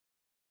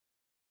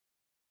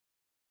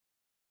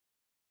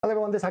Hello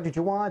everyone, this is Dr.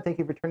 Juwan. Thank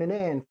you for tuning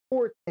in.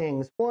 4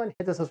 things. 1,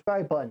 hit the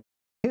subscribe button.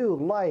 2,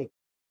 like,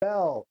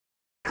 bell,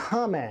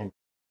 comment.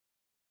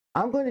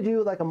 I'm going to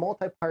do like a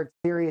multi-part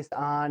series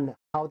on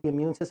how the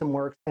immune system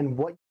works and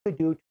what you could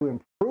do to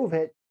improve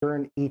it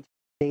during each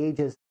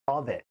stages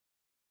of it.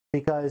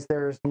 Because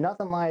there's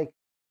nothing like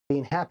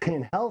being happy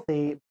and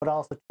healthy, but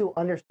also too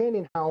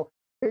understanding how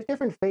there's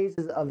different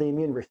phases of the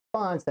immune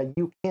response that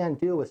you can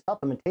do with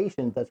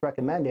supplementation that's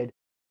recommended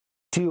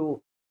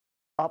to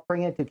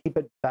upbring it to keep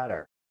it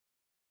better.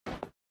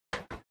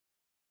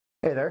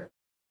 Hey there,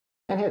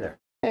 and hey there.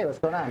 Hey, what's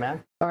going on,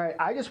 man? All right,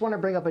 I just want to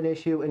bring up an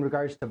issue in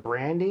regards to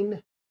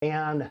branding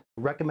and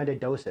recommended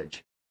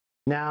dosage.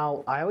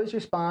 Now, I always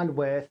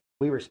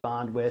we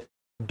respond with,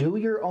 do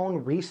your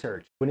own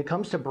research. When it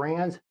comes to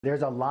brands,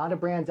 there's a lot of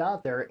brands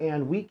out there,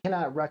 and we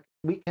cannot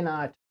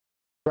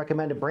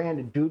recommend a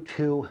brand due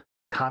to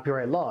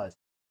copyright laws.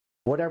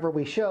 Whatever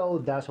we show,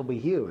 that's what we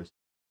use.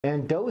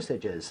 And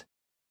dosages.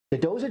 The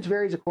dosage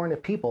varies according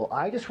to people.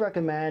 I just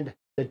recommend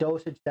the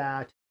dosage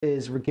that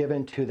is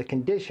given to the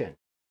condition.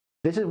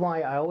 This is why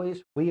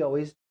we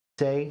always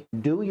say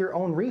do your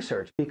own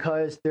research,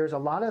 because there's a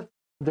lot of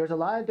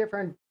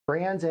different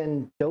brands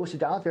and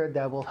dosage out there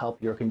that will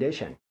help your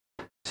condition.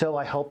 So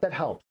I hope that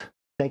helps.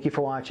 Thank you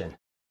for watching.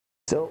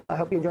 So I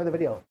hope you enjoyed the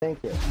video. Thank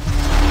you.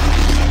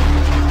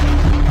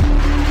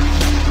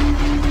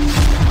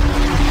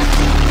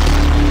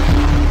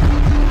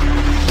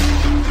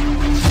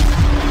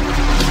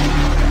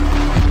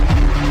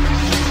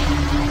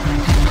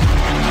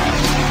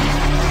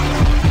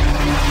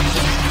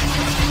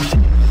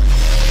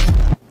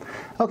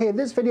 Okay, in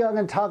this video I'm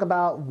going to talk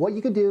about what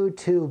you can do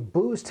to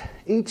boost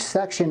each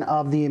section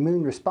of the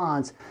immune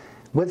response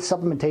with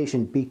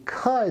supplementation,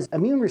 because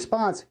immune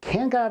response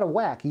can get out of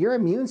whack. Your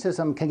immune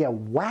system can get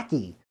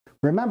wacky.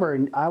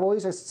 Remember, I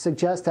always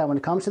suggest that when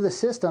it comes to the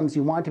systems,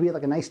 you want it to be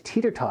like a nice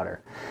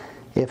teeter-totter.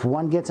 If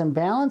one gets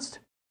imbalanced,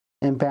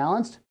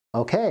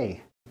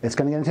 okay, it's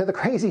going to get into the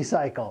crazy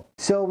cycle.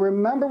 So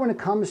remember, when it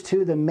comes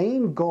to the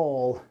main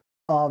goal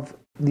of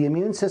the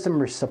immune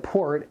system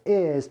support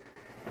is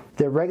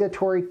the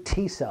regulatory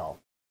T cell.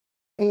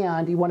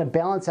 And you want to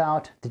balance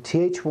out the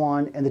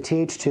TH1 and the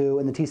TH2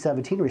 and the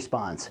T17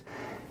 response.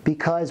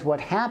 Because what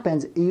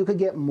happens, you could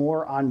get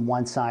more on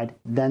one side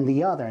than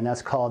the other, and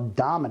that's called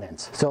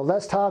dominance. So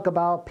let's talk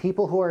about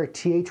people who are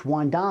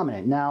TH1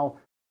 dominant. Now,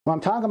 when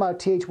I'm talking about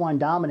TH1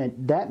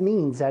 dominant, that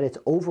means that it's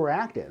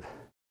overactive.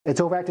 It's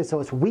overactive, so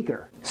it's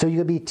weaker. So you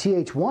could be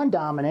TH1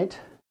 dominant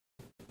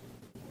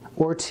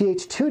or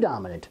TH2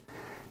 dominant.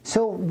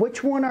 So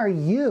which one are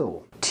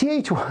you?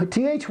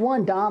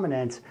 TH1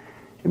 dominance,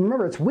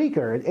 remember, it's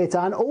weaker, it's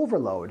on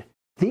overload.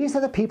 These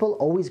are the people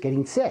always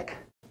getting sick.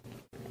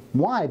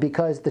 Why?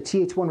 Because the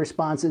TH1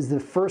 response is the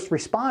first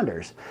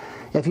responders.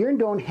 If you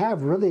don't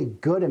have really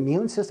good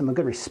immune system, a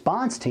good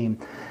response team,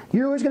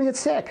 you're always going to get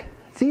sick.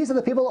 These are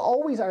the people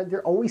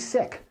they're always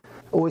sick,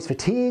 always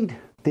fatigued,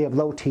 they have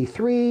low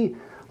T3,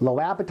 low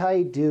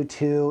appetite due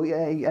to,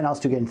 and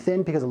also getting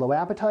thin because of low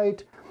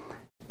appetite,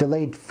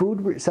 delayed food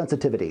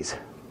sensitivities.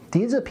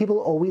 These are people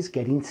always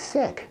getting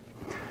sick.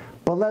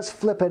 But let's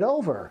flip it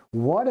over.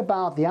 What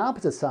about the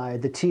opposite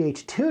side, the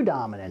TH2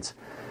 dominance?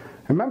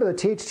 Remember, the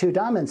TH2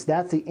 dominance,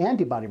 that's the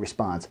antibody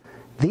response.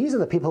 These are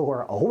the people who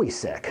are always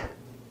sick.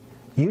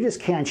 You just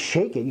can't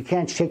shake it. You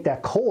can't shake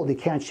that cold. You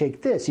can't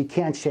shake this. You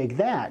can't shake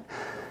that.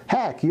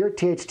 Heck, you're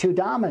TH2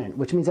 dominant,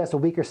 which means that's the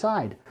weaker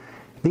side.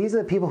 These are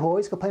the people who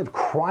always complain of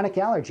chronic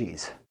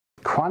allergies,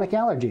 chronic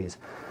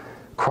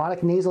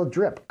nasal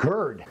drip,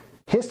 GERD.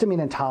 Histamine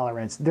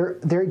intolerance,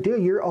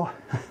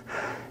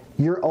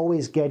 you're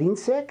always getting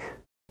sick,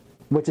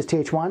 which is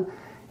TH1.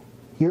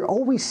 You're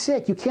always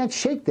sick, you can't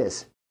shake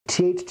this,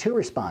 TH2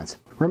 response.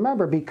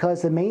 Remember,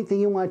 because the main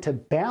thing you want to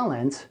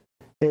balance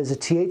is a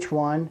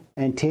TH1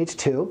 and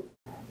TH2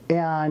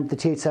 and the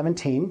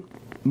TH17.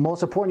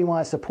 Most important, you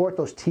want to support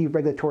those T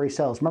regulatory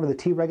cells. Remember, the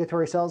T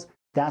regulatory cells,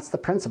 that's the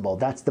principal,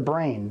 that's the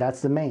brain,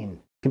 that's the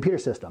main computer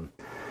system.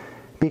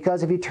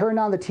 Because if you turn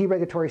on the T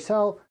regulatory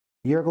cell,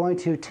 you're going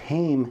to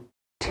tame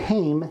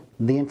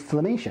the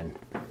inflammation.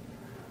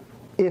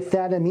 If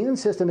that immune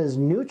system is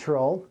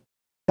neutral,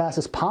 best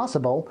as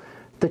possible,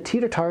 the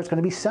teeter-totter is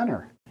going to be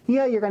center.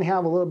 Yeah, you're going to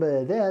have a little bit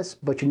of this,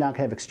 but you're not going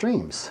to have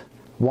extremes.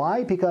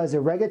 Why? Because the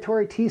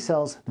regulatory T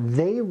cells,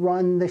 they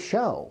run the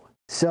show.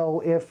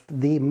 So if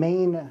the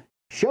main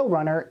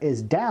showrunner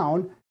is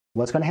down,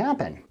 what's going to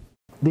happen?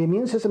 The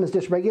immune system is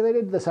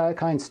dysregulated, the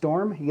cytokine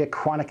storm, you get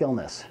chronic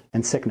illness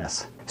and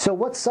sickness. So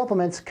what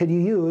supplements could you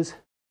use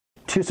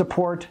to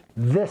support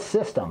this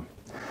system?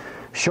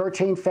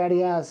 Short-chain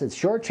fatty acids.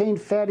 Short-chain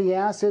fatty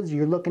acids,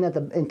 you're looking at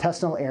the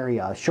intestinal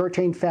area.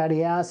 Short-chain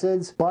fatty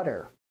acids,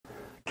 butter.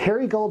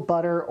 Kerrygold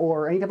butter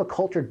or any type of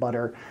cultured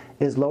butter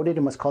is loaded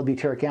in what's called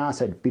butyric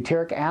acid.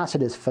 Butyric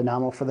acid is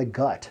phenomenal for the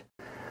gut.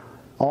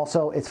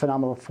 Also, it's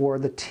phenomenal for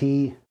the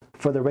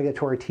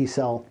regulatory T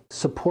cell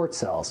support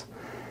cells.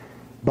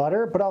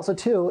 Butter, but also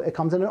too, it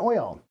comes in an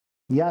oil.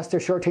 Yes, they're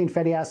short-chain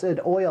fatty acid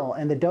oil,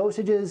 and the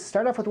dosages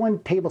start off with 1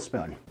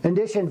 tablespoon. In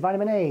addition,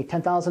 vitamin A,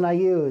 10,000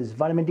 IUs,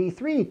 vitamin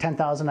D3,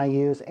 10,000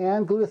 IUs,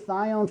 and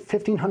glutathione,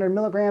 1,500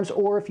 milligrams,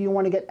 or if you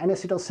want to get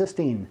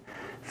N-acetylcysteine.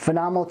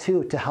 Phenomenal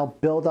too to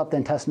help build up the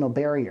intestinal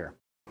barrier.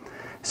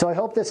 So I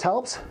hope this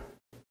helps.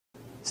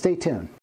 Stay tuned.